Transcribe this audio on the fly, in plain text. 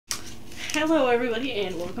Hello everybody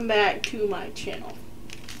and welcome back to my channel.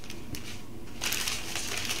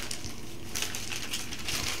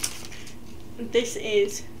 This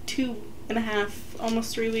is 2.5,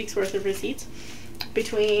 almost 3 weeks worth of receipts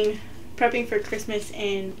between prepping for Christmas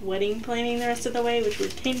and wedding planning the rest of the way, which we're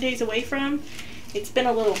 10 days away from. It's been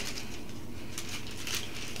a little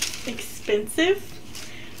expensive,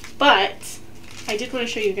 but I did want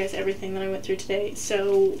to show you guys everything that I went through today.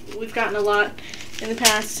 So we've gotten a lot in the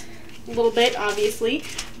past little bit, obviously,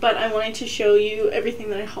 but I wanted to show you everything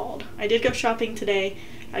that I hauled. I did go shopping today,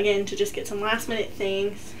 again, to just get some last minute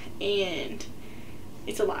things, and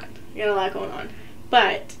it's a lot. I got a lot going on.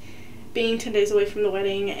 But being 10 days away from the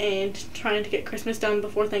wedding and trying to get Christmas done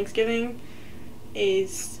before Thanksgiving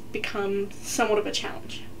is become somewhat of a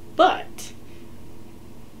challenge. But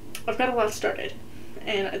I've got a lot started,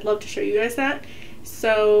 and I'd love to show you guys that.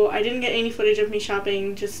 So I didn't get any footage of me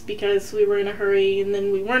shopping just because we were in a hurry, and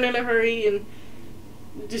then we weren't in a hurry, and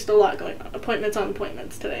just a lot going on. Appointments on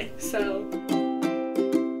appointments today. So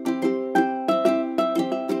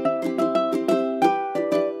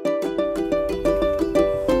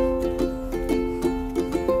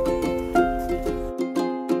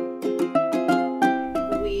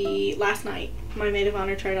last night, my maid of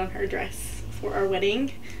honor tried on her dress for our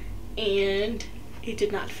wedding, and it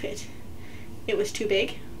did not fit. It was too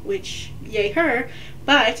big, which yay her,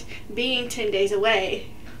 but being 10 days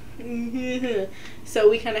away, so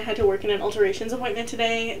we kind of had to work in an alterations appointment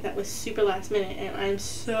today. That was super last minute, and I'm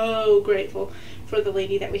so grateful for the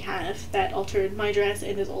lady that we have that altered my dress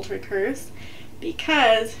and has altered hers,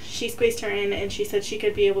 because she squeezed her in and she said she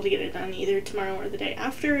could be able to get it done either tomorrow or the day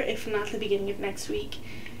after, if not the beginning of next week.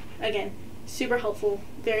 Again, super helpful,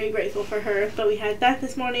 very grateful for her. But we had that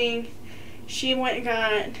this morning. She went and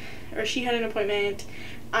got, or she had an appointment.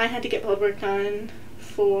 I had to get blood work done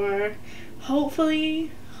for hopefully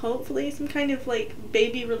some kind of like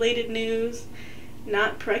baby related news.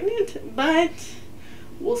 Not pregnant, but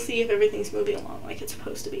we'll see if everything's moving along like it's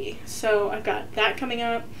supposed to be. So I've got that coming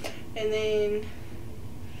up, and then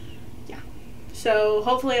yeah, so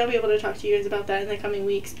hopefully I'll be able to talk to you guys about that in the coming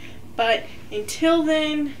weeks. But until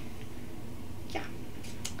then, yeah.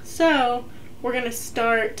 So we're gonna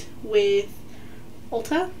start with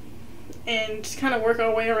Ulta and just kind of work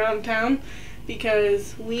our way around town,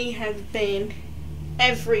 because we have been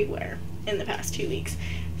everywhere in the past 2 weeks.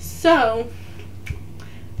 So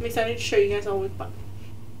I'm excited to show you guys all we've bought.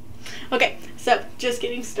 Okay, so just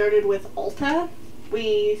getting started with Ulta.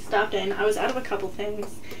 We stopped in. I was out of a couple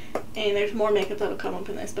things, and there's more makeup that'll come up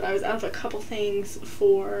in this, but I was out of a couple things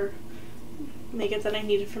for makeup that I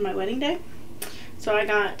needed for my wedding day. So I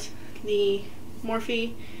got the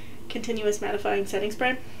Morphe Continuous Mattifying Setting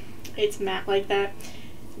Spray. It's matte like that.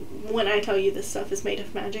 When I tell you this stuff is made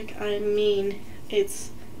of magic, I mean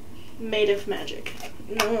it's made of magic.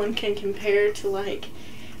 No one can compare to, like,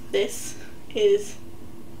 this is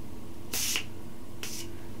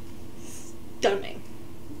stunning.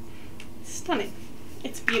 Stunning.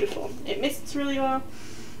 It's beautiful. It mists really well.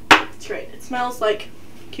 It's great. It smells like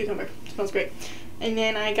cucumber. It smells great. And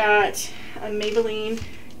then I got a Maybelline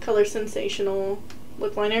Color Sensational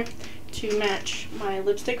lip liner to match my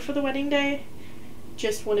lipstick for the wedding day.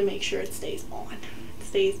 Just want to make sure it stays on. It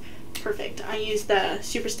stays perfect. I used the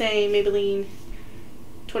Superstay Maybelline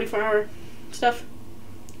 24-hour stuff.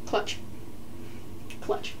 Clutch.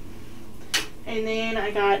 And then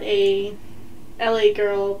I got a LA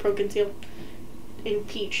Girl Pro Conceal in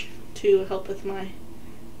peach to help with my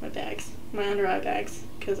bags, my under eye bags,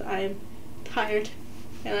 because I'm tired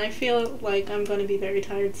and I feel like I'm going to be very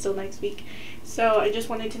tired still next week. So I just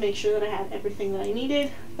wanted to make sure that I had everything that I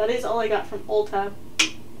needed. That is all I got from Ulta.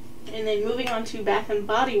 And then moving on to Bath and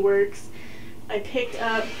Body Works, I picked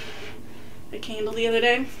up a candle the other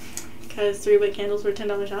day because 3 wick candles were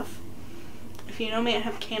 $10 off. If you know me, I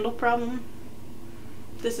have a candle problem.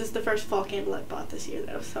 This is the first fall candle I've bought this year,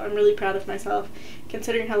 though, so I'm really proud of myself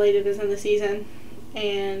considering how late it is in the season.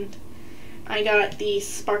 And I got the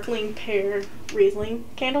Sparkling Pear Riesling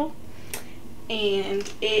candle, and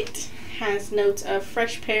it has notes of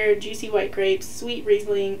fresh pear, juicy white grapes, sweet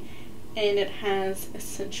Riesling, and it has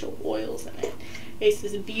essential oils in it. It's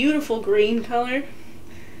this beautiful green color.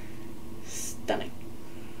 Stunning.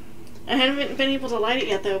 I haven't been able to light it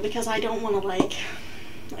yet, though, because I don't want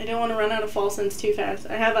to run out of fall scents too fast.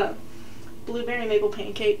 I have a blueberry maple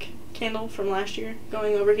pancake candle from last year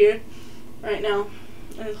going over here right now,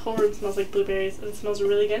 and the whole room smells like blueberries, and it smells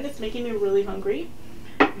really good. It's making me really hungry.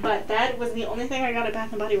 But that was the only thing I got at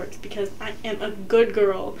Bath & Body Works, because I am a good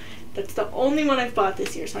girl. That's the only one I've bought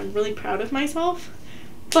this year, so I'm really proud of myself.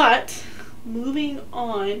 But moving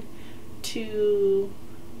on to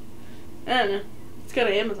I don't know. Let's go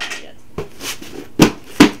to Amazon, I guess.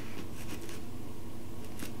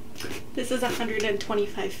 This is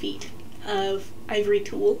 125 feet of ivory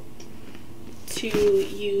tulle to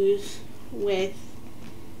use with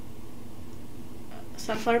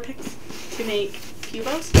sunflower picks to make pew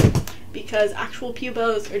bows, because actual pew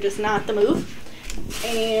bows are just not the move.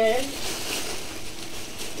 And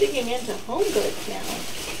digging into HomeGoods now,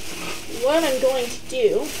 what I'm going to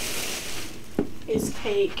do is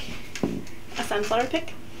take a sunflower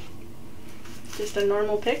pick, just a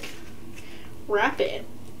normal pick, wrap it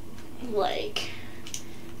like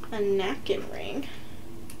a napkin ring,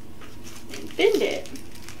 and bend it,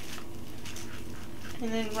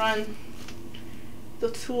 and then run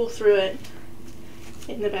the tool through it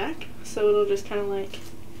in the back, so it'll just kind of like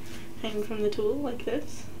hang from the tool like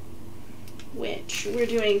this. Which we're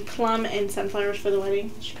doing plum and sunflowers for the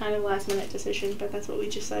wedding, which is kind of a last minute decision, but that's what we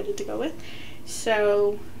decided to go with.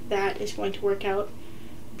 So that is going to work out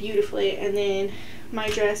beautifully. And then my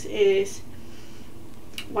dress is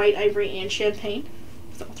white, ivory, and champagne.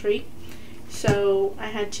 It's all three. So I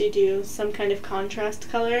had to do some kind of contrast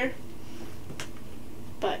color,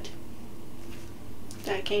 but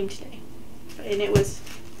that came today. And it was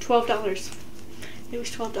 $12. It was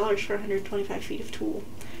 $12 for 125 feet of tulle.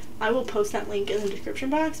 I will post that link in the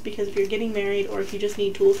description box, because if you're getting married or if you just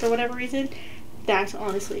need tulle for whatever reason, that's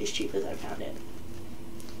honestly as cheap as I found it,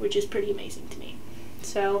 which is pretty amazing to me.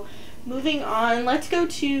 So moving on, let's go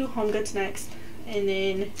to HomeGoods next, and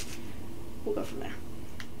then we'll go from there.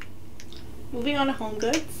 Moving on to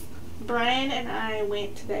HomeGoods, Brian and I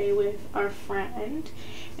went today with our friend,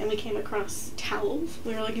 and we came across towels.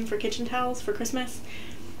 We were looking for kitchen towels for Christmas.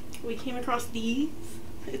 We came across these.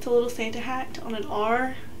 It's a little Santa hat on an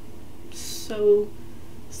R. So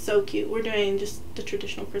cute. We're doing just the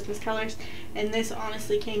traditional Christmas colors, and this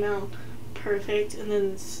honestly came out perfect. And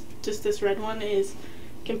then just this red one is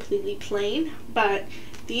completely plain, but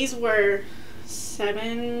these were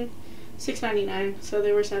 $6.99, so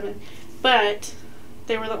they were $7, but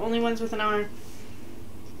they were the only ones with an R,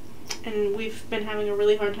 and we've been having a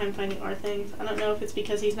really hard time finding R things. I don't know if it's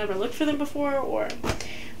because he's never looked for them before or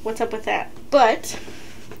what's up with that, but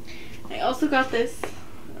I also got this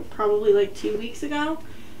probably like 2 weeks ago.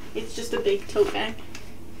 It's just a big tote bag.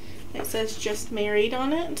 It says "Just Married"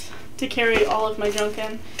 on it to carry all of my junk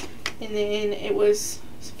in, and then it was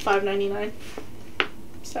 $5.99.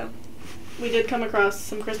 So we did come across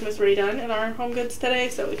some Christmas redone in our HomeGoods today,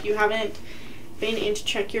 so if you haven't been in to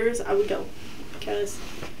check yours, I would go, because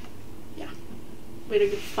yeah, we had a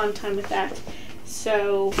good fun time with that.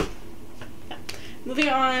 So yeah. Moving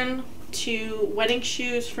on to wedding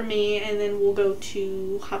shoes for me, and then we'll go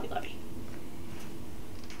to Hobby Lobby.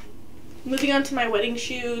 Moving on to my wedding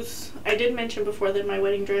shoes, I did mention before that my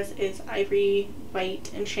wedding dress is ivory,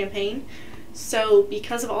 white, and champagne. So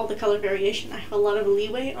because of all the color variation, I have a lot of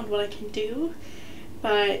leeway on what I can do.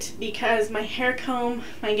 But because my hair comb,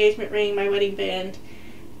 my engagement ring, my wedding band,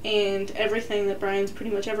 and everything that Brian's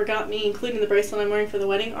pretty much ever got me, including the bracelet I'm wearing for the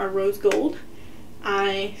wedding, are rose gold,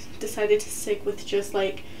 I decided to stick with just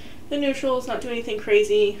like the neutrals, not do anything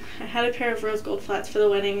crazy. I had a pair of rose gold flats for the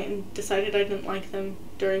wedding and decided I didn't like them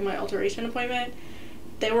during my alteration appointment.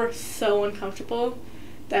 They were so uncomfortable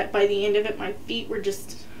that by the end of it my feet were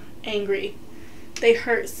just angry. They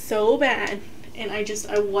hurt so bad, and I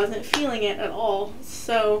wasn't feeling it at all.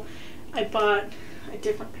 So I bought a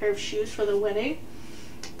different pair of shoes for the wedding.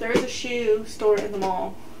 There's a shoe store in the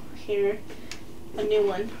mall here, a new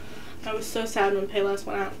one. I was so sad when Payless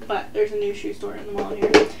went out, but there's a new shoe store in the mall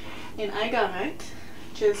here. And I got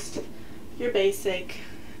just your basic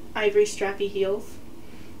ivory strappy heels.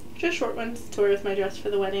 Just short ones to wear with my dress for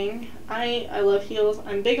the wedding. I love heels.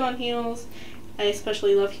 I'm big on heels. I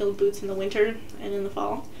especially love heeled boots in the winter and in the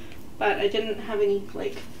fall. But I didn't have any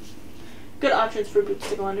good options for boots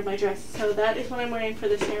to go under my dress. So that is what I'm wearing for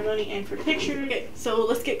the ceremony and for the picture. Okay, so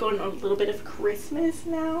let's get going on a little bit of Christmas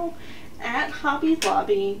now. At Hobby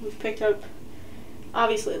Lobby, we've picked up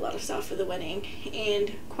obviously a lot of stuff for the wedding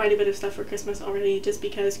and quite a bit of stuff for Christmas already, just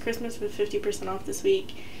because Christmas was 50% off this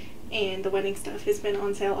week and the wedding stuff has been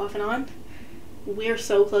on sale off and on. We're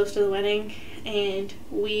so close to the wedding, and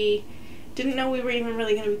we didn't know we were even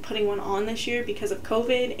really going to be putting one on this year because of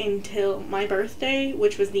COVID until my birthday,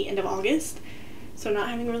 which was the end of August. So not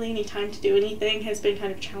having really any time to do anything has been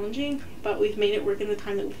kind of challenging, but we've made it work in the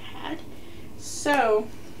time that we've had. So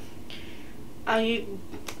I'm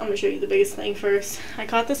going to show you the biggest thing first. I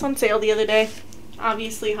caught this on sale the other day.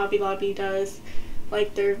 Obviously Hobby Lobby does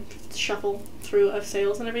like their shuffle through of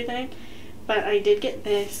sales and everything, but I did get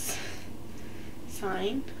this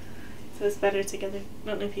sign. It says "Better Together." I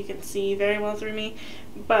don't know if you can see very well through me,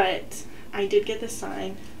 but I did get this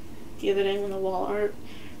sign the other day when the wall art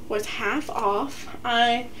was half off.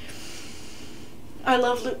 I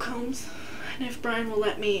love Luke Combs, and if Brian will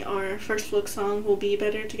let me, our first look song will be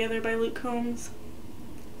Better Together by Luke Combs.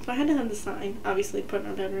 So I had to have the sign, obviously, put in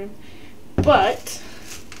our bedroom. But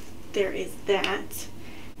there is that.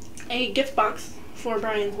 A gift box for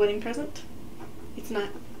Brian's wedding present. It's not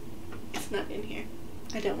in here.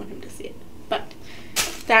 I don't want him to see it. But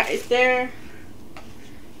that is there.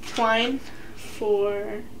 Twine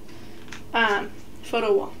for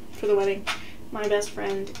photo wall for the wedding. My best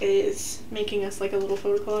friend is making us like a little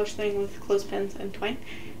photo collage thing with clothespins and twine.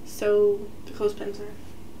 So the clothespins are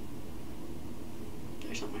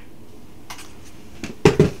there somewhere.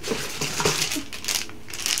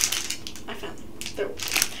 I found them. They're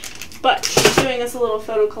But she's doing us a little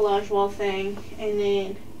photo collage wall thing, and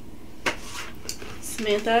then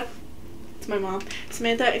Samantha, it's my mom.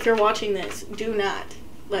 Samantha, if you're watching this, do not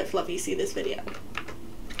let Fluffy see this video,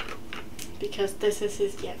 because this is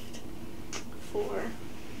his gift for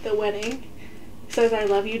the wedding. It says, "I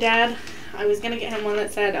love you, Dad." I was gonna get him one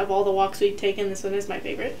that said, "Of all the walks we've taken, this one is my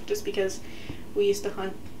favorite," just because we used to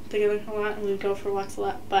hunt together a lot and we would go for walks a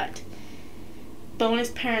lot. But bonus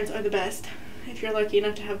parents are the best. If you're lucky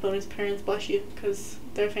enough to have bonus parents, bless you, because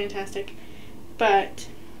they're fantastic. But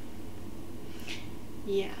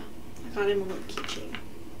yeah, I got him a little keychain.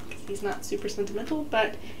 He's not super sentimental,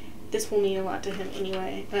 but this will mean a lot to him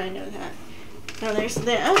anyway, and I know that. Now there's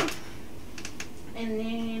that. And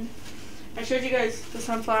then I showed you guys the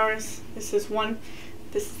sunflowers. This is one,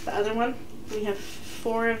 this is the other one. We have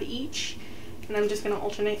 4 of each, and I'm just going to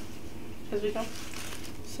alternate as we go.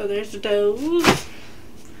 So there's those.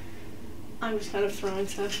 I'm just kind of throwing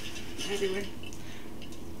stuff everywhere.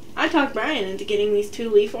 I talked Brian into getting these 2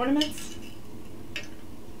 leaf ornaments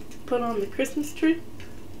to put on the Christmas tree.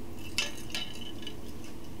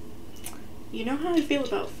 You know how I feel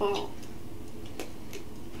about fall.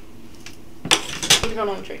 Put it on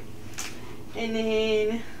the tree. And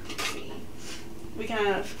then we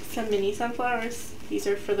have some mini sunflowers. These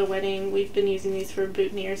are for the wedding. We've been using these for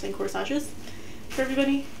boutonnieres and corsages for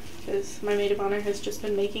everybody, because my maid of honor has just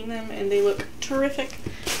been making them and they look terrific.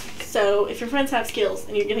 So if your friends have skills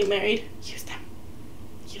and you're getting married, use them.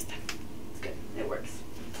 Use them. It's good. It works.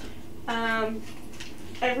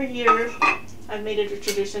 Every year I've made it a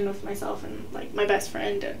tradition with myself and like my best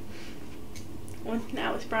friend and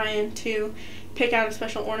now with Brian to pick out a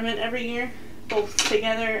special ornament every year, both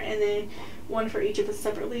together and then one for each of us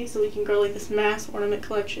separately, so we can grow like this mass ornament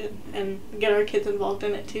collection and get our kids involved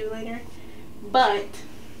in it too later. But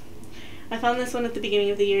I found this one at the beginning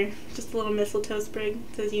of the year, just a little mistletoe sprig.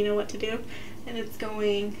 It says, "You know what to do," and it's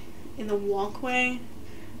going in the walkway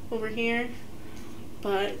over here.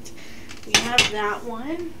 But we have that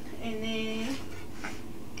one, and then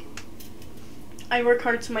I work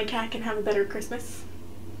hard so my cat can have a better Christmas.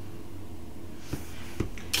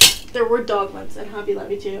 There were dog ones at Hobby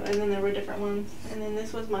Lobby too, and then there were different ones. And then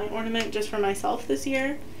this was my ornament just for myself this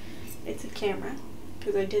year. It's a camera,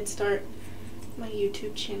 because I did start my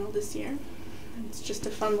YouTube channel this year. It's just a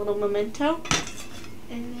fun little memento.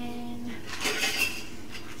 And then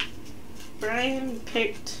Brian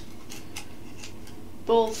picked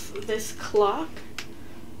both this clock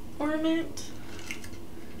ornament.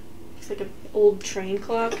 It's like an old train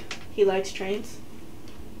clock. He likes trains.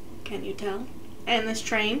 Can you tell? And this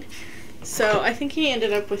train. So I think he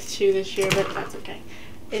ended up with 2 this year, but that's okay.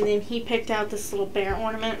 And then he picked out this little bear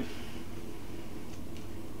ornament,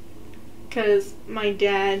 because my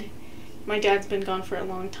dad's been gone for a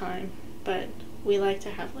long time, but we like to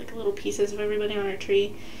have like little pieces of everybody on our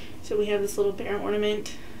tree. So we have this little bear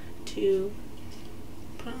ornament to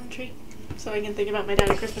put on the tree, so I can think about my dad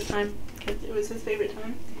at Christmas time, because it was his favorite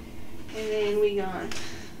time. And then we got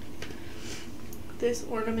this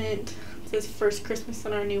ornament. It says "First Christmas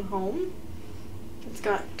in Our New Home." It's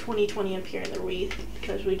got 2020 up here in the wreath,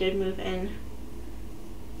 because we did move in.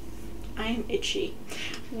 I am itchy.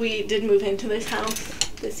 We did move into this house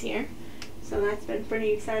this year, so that's been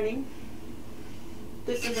pretty exciting.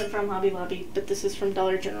 This isn't from Hobby Lobby, but this is from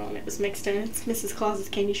Dollar General, and it was mixed in. It's Mrs. Claus's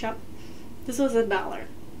Candy Shop. This was $1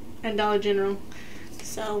 at Dollar General,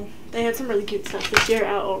 so they had some really cute stuff this year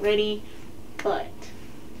out already. But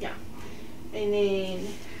yeah, and then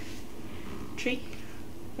tree,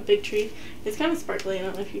 a big tree. It's kind of sparkly. I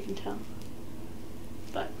don't know if you can tell,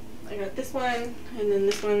 but I got this one and then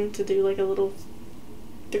this one to do like a little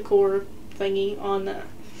decor thingy on the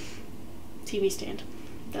TV stand.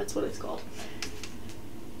 That's what it's called.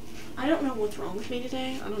 I don't know what's wrong with me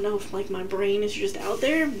today. I don't know if like my brain is just out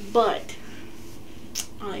there, but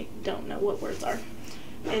I don't know what words are.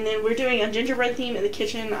 And then we're doing a gingerbread theme in the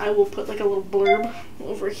kitchen. I will put like a little blurb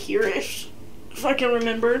over here-ish if I can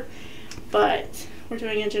remember. But we're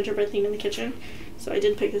doing a gingerbread theme in the kitchen. So I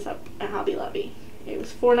did pick this up at Hobby Lobby. It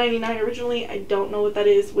was $4.99 originally. I don't know what that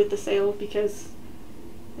is with the sale because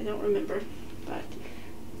I don't remember. But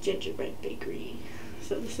gingerbread bakery.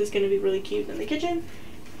 So this is going to be really cute in the kitchen.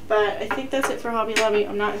 But I think that's it for Hobby Lobby.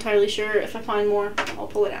 I'm not entirely sure. If I find more, I'll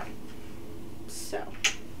pull it out. So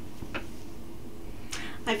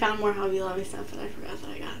I found more Hobby Lobby stuff that I forgot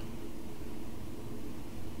that I got.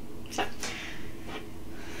 So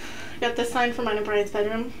I got this sign for mine and Brian's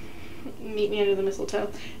bedroom. Meet me under the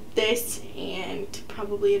mistletoe. This and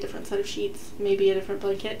probably a different set of sheets, maybe a different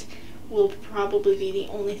blanket, will probably be the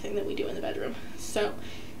only thing that we do in the bedroom. So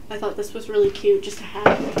I thought this was really cute just to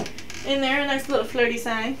have in there, a nice little flirty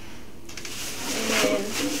sign. And then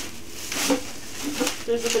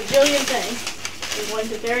there's a bajillion things. I'm going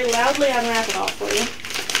to very loudly unwrap it all for you.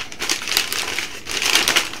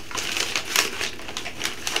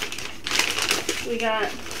 We got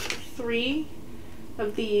 3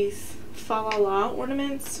 of these fa la la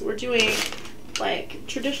ornaments. We're doing like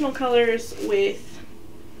traditional colors with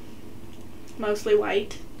mostly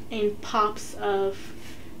white and pops of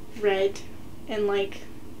red and like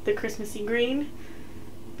the Christmassy green,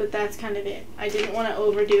 but that's kind of it. I didn't want to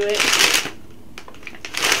overdo it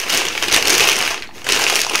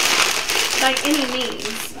by any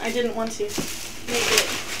means. I didn't want to make it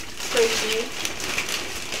crazy.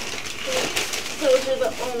 Those are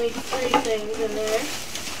the only 3 things in there.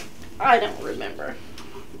 I don't remember.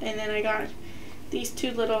 And then I got these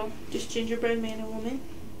 2 little just gingerbread man and woman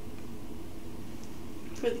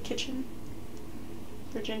for the kitchen,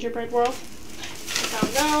 for gingerbread world. I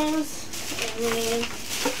found those. And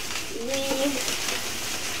then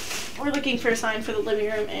we were looking for a sign for the living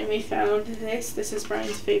room, and we found this. This is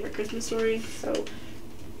Brian's favorite Christmas story, so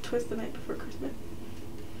Twist the Night Before Christmas.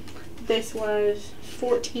 This was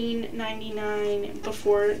 $14.99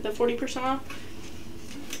 before the 40% off,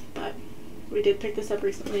 but we did pick this up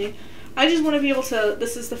recently. I just want to be able to,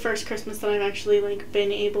 this is the first Christmas that I've actually like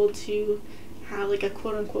been able to have like a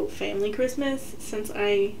quote-unquote family Christmas since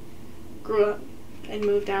I grew up and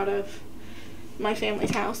moved out of my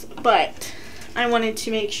family's house, but I wanted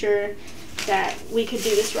to make sure that we could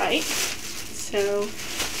do this right. So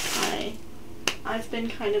I've been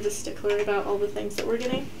kind of a stickler about all the things that we're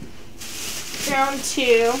getting. Down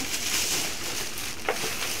to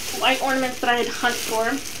white ornaments that I had to hunt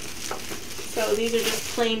for. So these are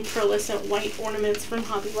just plain pearlescent white ornaments from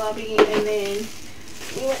Hobby Lobby, and then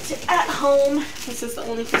we went to At Home. This is the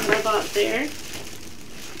only thing that I bought there.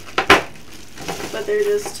 But they're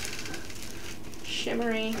just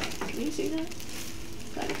shimmery. Can you see that?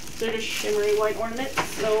 Okay. They're just shimmery white ornaments.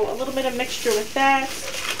 So a little bit of mixture with that.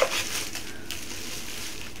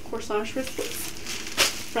 Corsage wristlets.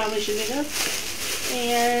 Probably should do this.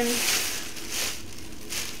 And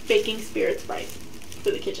baking spirit spice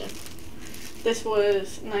for the kitchen. This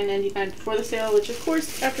was $9.99 before the sale, which of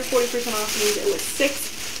course after 40% off means it was $6. I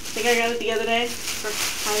think I got it the other day for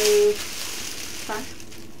 $5.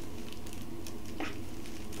 Yeah,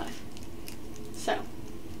 $5. So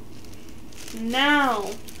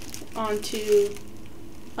now on to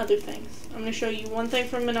other things. I'm going to show you one thing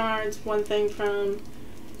from Menards, one thing from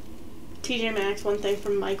TJ Maxx, one thing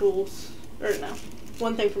from Michael's, or no,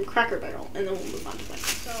 one thing from Cracker Barrel, and then we'll move on to things.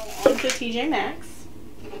 So on to TJ Maxx.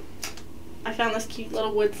 I found this cute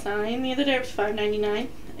little wood sign the other day. It was $5.99.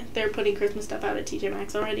 They're putting Christmas stuff out at TJ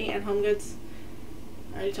Maxx already, and HomeGoods.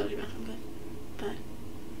 I already told you about HomeGoods, but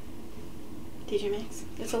TJ Maxx.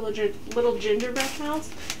 It's a little gingerbread house.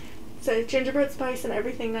 So gingerbread spice and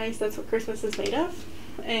everything nice. That's what Christmas is made of.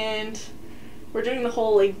 And we're doing the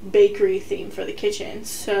whole like bakery theme for the kitchen.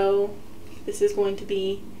 So this is going to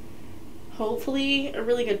be hopefully a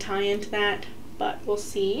really good tie-in to that, but we'll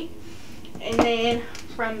see. And then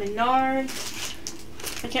from Menards,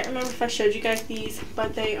 I can't remember if I showed you guys these,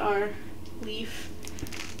 but they are leaf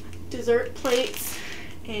dessert plates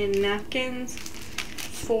and napkins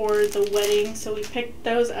for the wedding. So we picked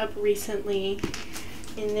those up recently.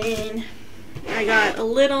 And then I got a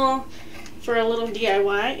little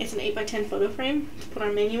DIY. It's an 8x10 photo frame to put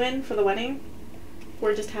our menu in for the wedding.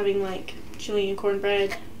 We're just having like chili and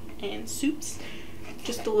cornbread and soups.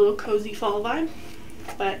 Just a little cozy fall vibe.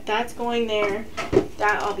 But that's going there.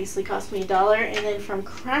 That obviously cost me $1. And then from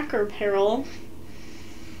Cracker Barrel,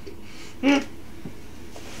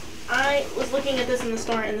 I was looking at this in the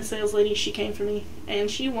store, and the sales lady, she came for me,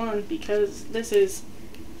 and she won because this is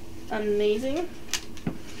amazing.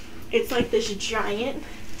 It's like this giant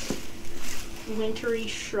wintry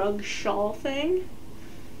shrug shawl thing,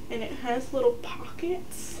 and it has little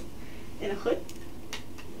pockets and a hood.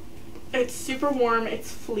 It's super warm,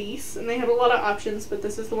 it's fleece, and they have a lot of options, but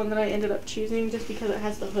this is the one that I ended up choosing just because it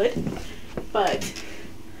has the hood. But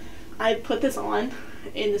I put this on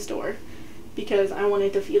in the store because I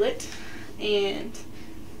wanted to feel it, and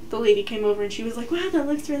the lady came over and she was like, wow, that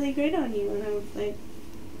looks really great on you, and I was like,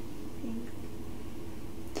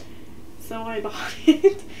 so I bought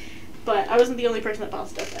it. But I wasn't the only person that bought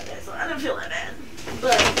stuff that day, so I didn't feel that bad.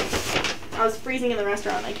 But I was freezing in the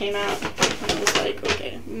restaurant. I came out and I was like,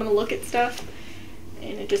 okay, I'm gonna look at stuff,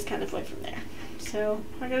 and it just kind of went from there. So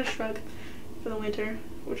I got a shrug for the winter,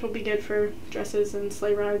 which will be good for dresses and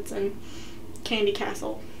sleigh rides and candy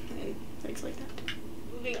castle and things like that.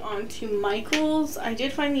 Moving on to Michael's, I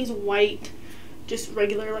did find these white, just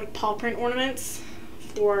regular like paw print ornaments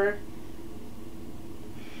for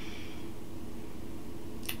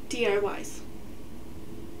DIYs.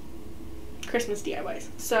 Christmas DIYs.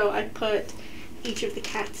 So I put each of the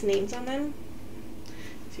cats' names on them.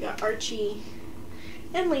 So you got Archie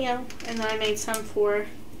and Leo, and then I made some for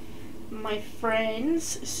my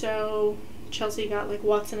friends. So Chelsea got like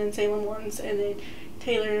Watson and Salem ones, and then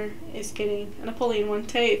Taylor is getting a Napoleon one.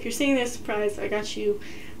 Tay, if you're seeing this, surprise, I got you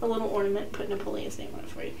a little ornament, put Napoleon's name on it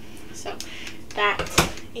for you. So that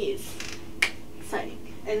is exciting.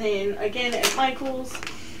 And then again at Michael's,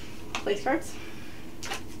 place cards,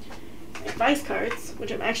 advice cards,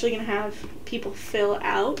 which I'm actually going to have people fill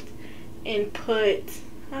out and put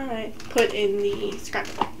in the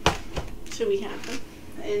scrapbook. So we have them.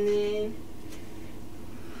 And then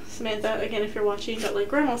Samantha, again, if you're watching, don't let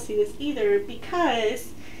Grandma see this either,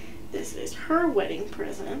 because this is her wedding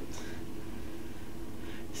present.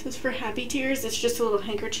 This is for Happy Tears. It's just a little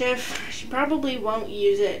handkerchief. She probably won't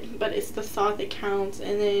use it, but it's the thought that counts.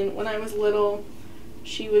 And then when I was little,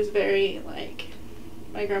 she was very, like,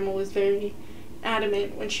 my grandma was very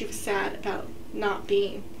adamant when she was sad about not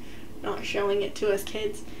showing it to us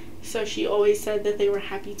kids. So she always said that they were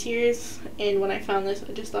Happy Tears, and when I found this,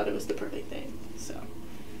 I just thought it was the perfect thing. So,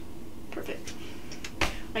 perfect.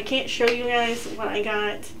 I can't show you guys what I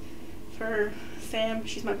got for Sam.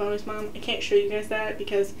 She's my bonus mom. I can't show you guys that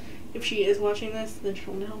because if she is watching this, then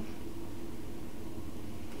she'll know.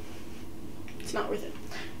 It's not worth it.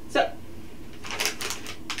 So,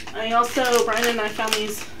 Brian and I found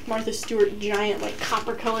these Martha Stewart giant, like,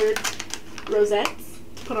 copper-colored rosettes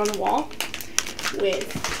to put on the wall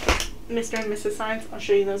with Mr. and Mrs. signs. I'll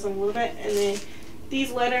show you those in a little bit. And then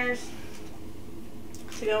these letters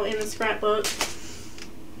to go in the scrapbook.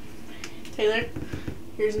 Taylor,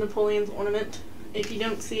 here's Napoleon's ornament. If you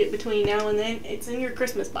don't see it between now and then, it's in your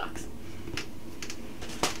Christmas box.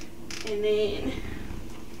 And then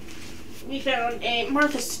we found a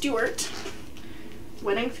Martha Stewart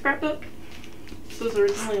wedding scrapbook. This was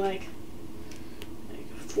originally like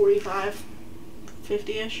 45,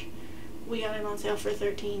 50-ish. We got it on sale for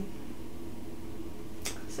 $13.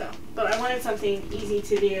 So, but I wanted something easy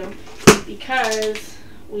to do because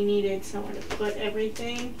we needed somewhere to put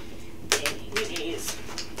everything. And these.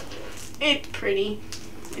 It's pretty.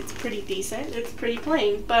 It's pretty decent. It's pretty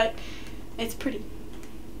plain, but it's pretty.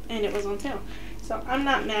 And it was on sale. So I'm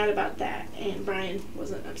not mad about that, and Brian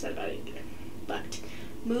wasn't upset about it either. But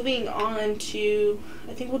moving on to,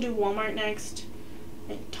 I think we'll do Walmart next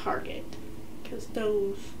and Target, because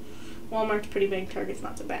those, Walmart's pretty big, Target's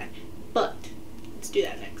not so bad. But let's do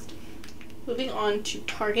that next. Moving on to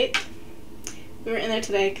Target. We were in there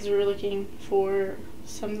today because we were looking for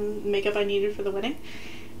some makeup I needed for the wedding,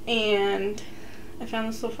 and I found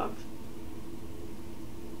this little fox.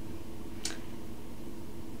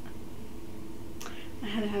 I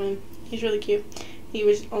had to have him. He's really cute. He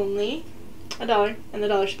was only $1 in the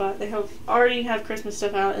dollar spot. They already have Christmas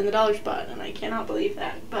stuff out in the dollar spot, and I cannot believe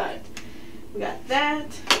that. But we got that.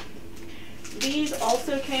 These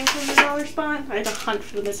also came from the dollar spot. I had to hunt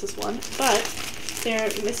for the Mrs. one, but they're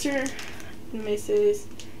Mr. and Mrs.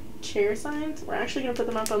 chair signs. We're actually gonna put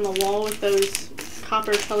them up on the wall with those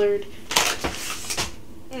copper-colored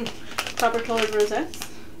rosettes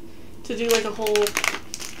to do like a whole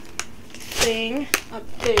thing up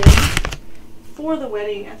there for the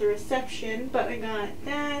wedding at the reception. But I got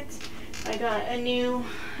that. I got a new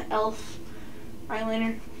e.l.f.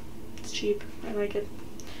 eyeliner. It's cheap. I like it.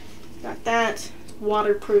 Got that. It's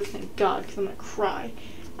waterproof, thank God, because I'm gonna cry.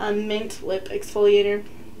 A mint lip exfoliator.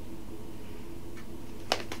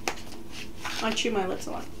 I chew my lips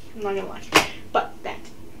a lot, I'm not gonna lie. But that.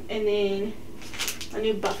 And then a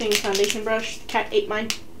new buffing foundation brush. The cat ate mine,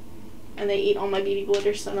 and they eat all my beauty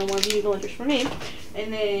blenders, so no more beauty blenders for me.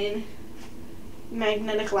 And then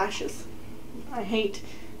magnetic lashes. I hate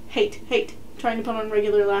trying to put on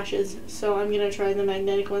regular lashes, so I'm going to try the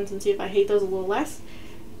magnetic ones and see if I hate those a little less.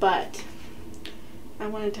 But I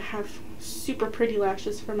wanted to have super pretty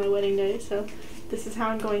lashes for my wedding day, so this is how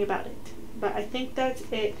I'm going about it. But I think that's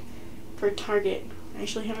it for Target. I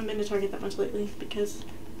actually haven't been to Target that much lately because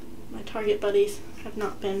my Target buddies have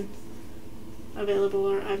not been available,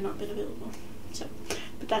 or I've not been available. So,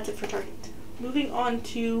 but that's it for Target. Moving on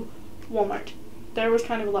to Walmart. There was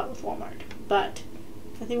kind of a lot with Walmart, but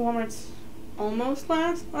I think Walmart's almost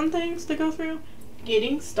last on things to go through.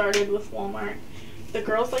 Getting started with Walmart. The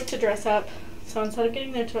girls like to dress up, so instead of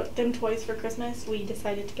getting them toys for Christmas, we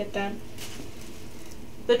decided to get them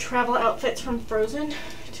the travel outfits from Frozen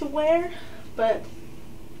to wear, but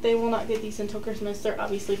they will not get these until Christmas. They're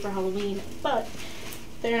obviously for Halloween, but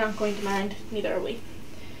they're not going to mind, neither are we.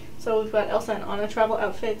 So we've got Elsa and Anna travel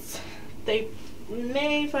outfits. They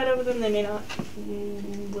may fight over them, they may not.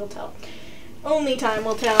 We'll tell. Only time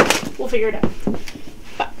will tell. We'll figure it out.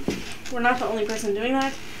 But we're not the only person doing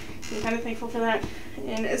that. I'm kind of thankful for that.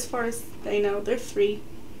 And as far as they know, they're 3.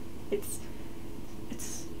 It's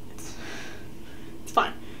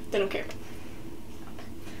fine. They don't care.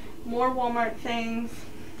 More Walmart things.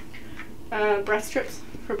 Breast strips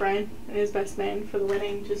for Brian and his best man for the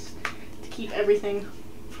wedding, just to keep everything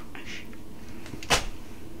fresh.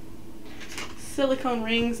 Silicone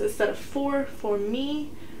rings, a set of 4 for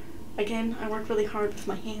me. Again, I work really hard with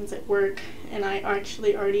my hands at work, and I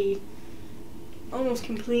actually already almost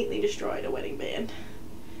completely destroyed a wedding band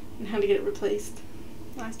and had to get it replaced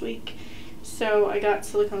last week. So I got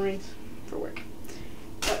silicone rings for work.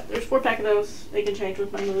 But there's 4-pack of those. They can change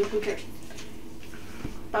with my move. Who cares?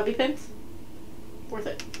 Bobby pins. Worth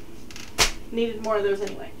it. Needed more of those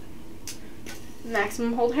anyway.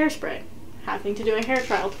 Maximum Hold hairspray. Having to do a hair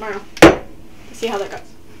trial tomorrow. See how that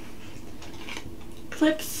goes.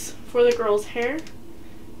 Clips for the girls' hair.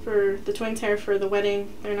 For the twins' hair for the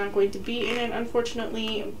wedding. They're not going to be in it,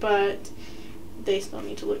 unfortunately, but they still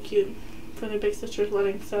need to look cute for their big sister's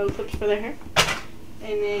wedding. So clips for their hair.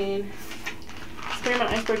 And then spearmint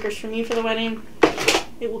icebreakers for me for the wedding.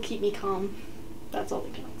 It will keep me calm. That's all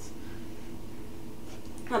that counts.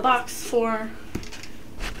 A box for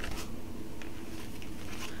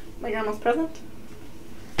my grandma's present.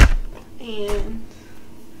 And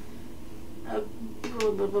a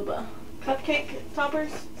cupcake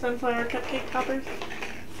toppers, sunflower cupcake toppers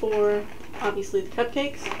for obviously the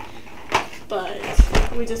cupcakes. But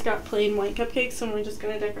we just got plain white cupcakes and we're just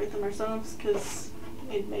going to decorate them ourselves because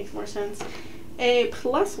it makes more sense. A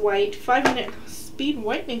Plus White 5-minute speed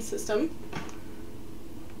whitening system.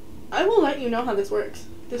 I will let you know how this works.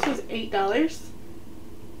 This was $8.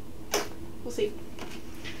 We'll see.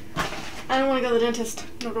 I don't want to go to the dentist,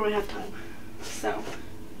 nor do I have time. So,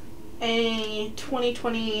 a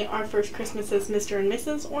 2020 Our First Christmas as Mr. and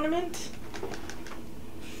Mrs. ornament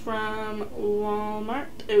from Walmart.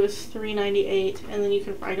 It was $3.98, and then you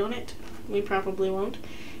can write on it. We probably won't,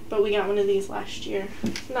 but we got one of these last year.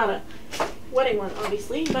 Not a wedding one,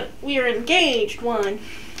 obviously, but we are engaged one.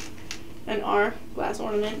 An R glass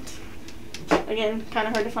ornament. Again, kind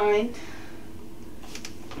of hard to find.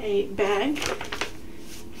 A bag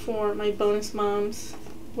for my bonus mom's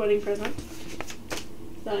wedding present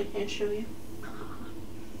that I can't show you.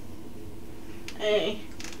 A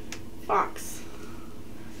fox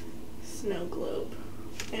snow globe.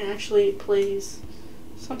 It actually plays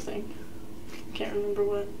something. Can't remember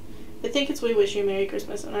what. I think it's We Wish You a Merry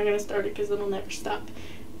Christmas. I'm not going to start it because it'll never stop.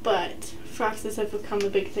 But foxes have become a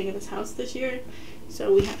big thing in this house this year.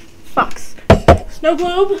 So we have fox snow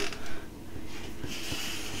globe.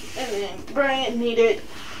 And then Brian needed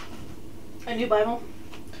a new Bible.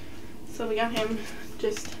 So we got him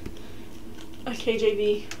just a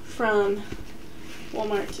KJV from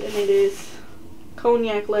Walmart. And it is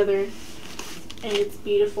cognac leather. And it's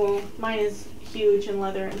beautiful. Mine is huge and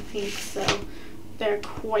leather and pink. So they're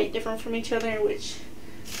quite different from each other, which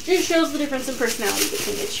just shows the difference in personality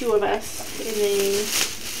between the two of us. And then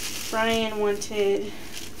Brian wanted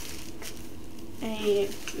a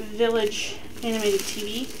Village animated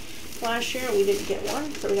TV last year. We didn't get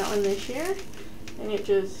one, so we got one this year. And it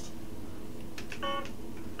just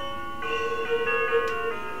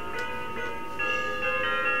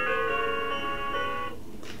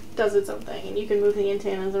does its own thing. And you can move the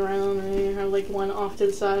antennas around, and you have like one off to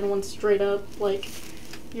the side and one straight up, like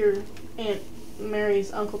your Aunt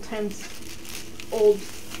Mary's Uncle Tim's old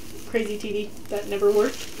crazy TV that never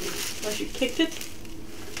worked unless you kicked it.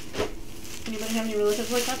 Anybody have any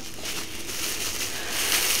relatives like that?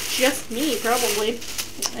 Just me, probably.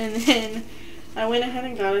 And then I went ahead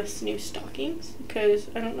and got us new stockings because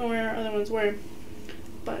I don't know where our other ones were,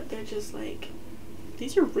 but they're just like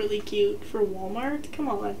These are really cute for Walmart. Come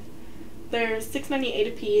on. They're $6.98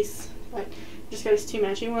 a piece, but just got us 2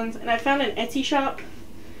 matching ones. And I found an Etsy shop.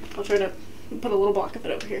 I'll try to put a little block of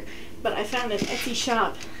it over here. But I found an Etsy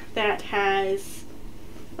shop that has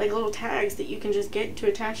like little tags that you can just get to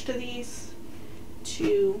attach to these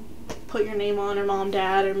to put your name on, or mom,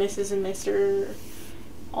 dad, or Mrs. and Mr.,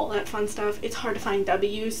 all that fun stuff. It's hard to find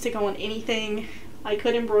W's to go on anything. I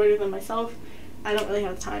could embroider them myself. I don't really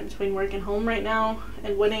have the time between work and home right now,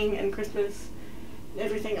 and wedding and Christmas and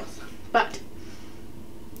everything else. But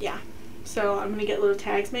yeah, so I'm gonna get little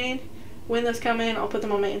tags made. When those come in, I'll put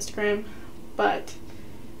them on my Instagram. But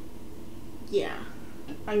yeah,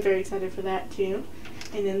 I'm very excited for that too.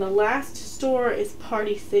 And then the last store is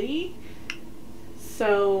Party City.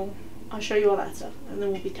 So I'll show you all that stuff and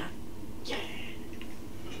then we'll be done. Yeah.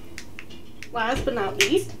 Last but not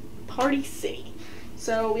least, Party City.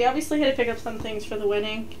 So we obviously had to pick up some things for the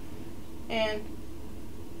wedding, and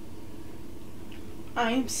I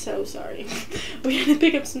am so sorry. We had to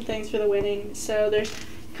pick up some things for the wedding. So there's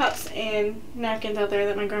cups and napkins out there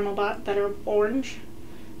that my grandma bought that are orange.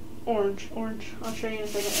 Orange. I'll show you in a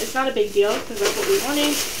second. It's not a big deal because that's what we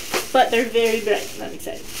wanted, but they're very bright and I'm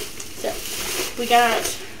excited. So we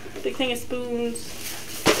got a big thing of spoons.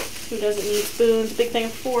 Who doesn't need spoons? A big thing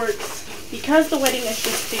of forks. Because the wedding is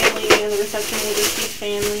just family and the reception will just be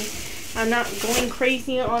family, I'm not going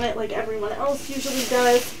crazy on it like everyone else usually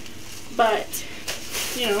does. But,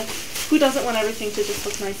 you know, who doesn't want everything to just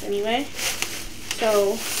look nice anyway?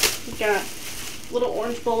 So we got little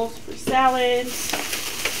orange bowls for salads,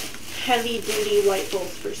 heavy duty white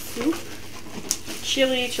bowls for soup,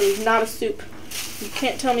 chili's not a soup. You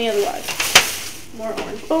can't tell me otherwise. More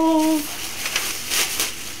orange bowls,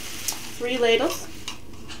 3 ladles,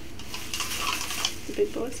 the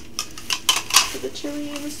big boys, for the chili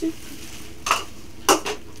and the soup.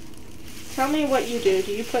 Tell me what you do.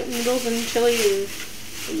 Do you put noodles in chili, or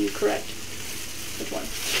are you correct? Which one?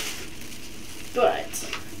 But,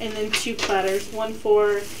 and then 2 platters. One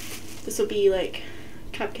for, this will be like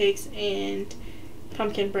cupcakes and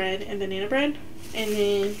pumpkin bread and banana bread. And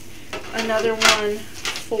then another one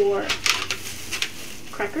for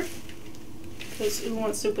crackers. Because who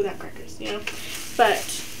wants soup without crackers, you know?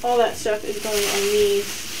 But all that stuff is going on me.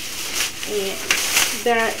 And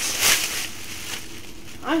that,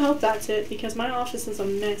 I hope that's it, because my office is a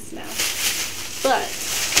mess now. But I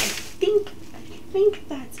think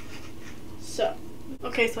that's it. So,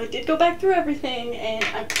 okay, so I did go back through everything, and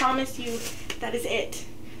I promise you that is it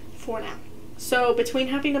for now. So between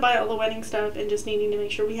having to buy all the wedding stuff and just needing to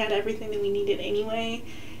make sure we had everything that we needed anyway,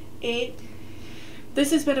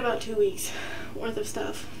 this has been about 2 weeks worth of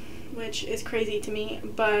stuff, which is crazy to me,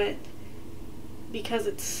 but because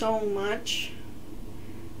it's so much,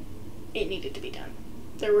 it needed to be done.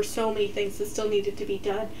 There were so many things that still needed to be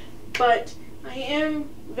done, but I am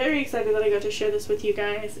very excited that I got to share this with you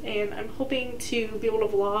guys, and I'm hoping to be able to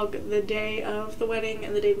vlog the day of the wedding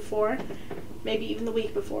and the day before, maybe even the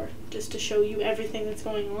week before, just to show you everything that's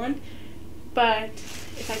going on. But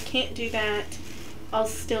if I can't do that, I'll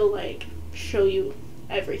still like show you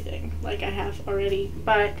everything like I have already.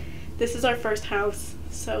 But this is our first house,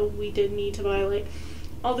 so we did need to buy like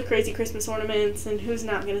all the crazy Christmas ornaments, and who's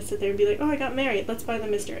not gonna sit there and be like, oh, I got married, let's buy the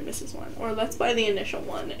Mr. and Mrs. one, or let's buy the initial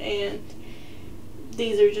one. And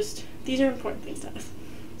these are important things to us.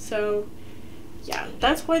 So yeah,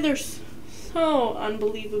 that's why there's so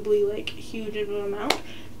unbelievably like huge of an amount.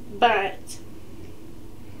 But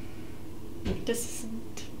this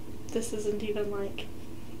isn't even like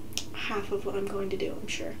half of what I'm going to do, I'm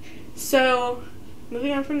sure. So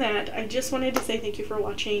moving on from that, I just wanted to say thank you for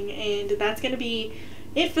watching, and that's going to be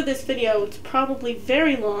it for this video. It's probably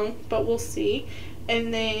very long, but we'll see.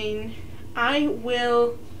 And then I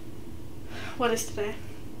will, what is today?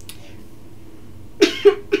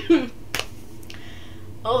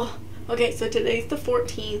 Oh, okay, so today's the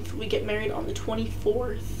 14th. We get married on the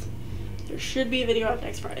 24th. There should be a video out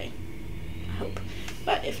next Friday, I hope.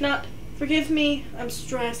 But if not, forgive me. I'm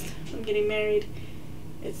stressed. I'm getting married.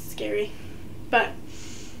 It's scary. But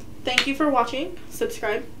thank you for watching.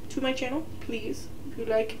 Subscribe to my channel, please, if you'd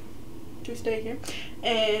like to stay here.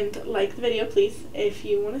 And like the video, please, if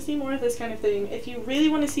you want to see more of this kind of thing. If you really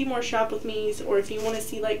want to see more shop with me's, or if you want to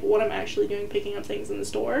see like what I'm actually doing picking up things in the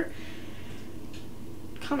store,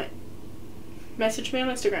 comment. Message me on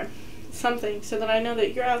Instagram. Something, so that I know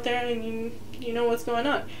that you're out there and you know what's going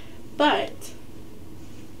on. But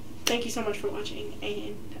thank you so much for watching,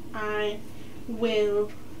 and I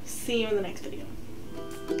will see you in the next video.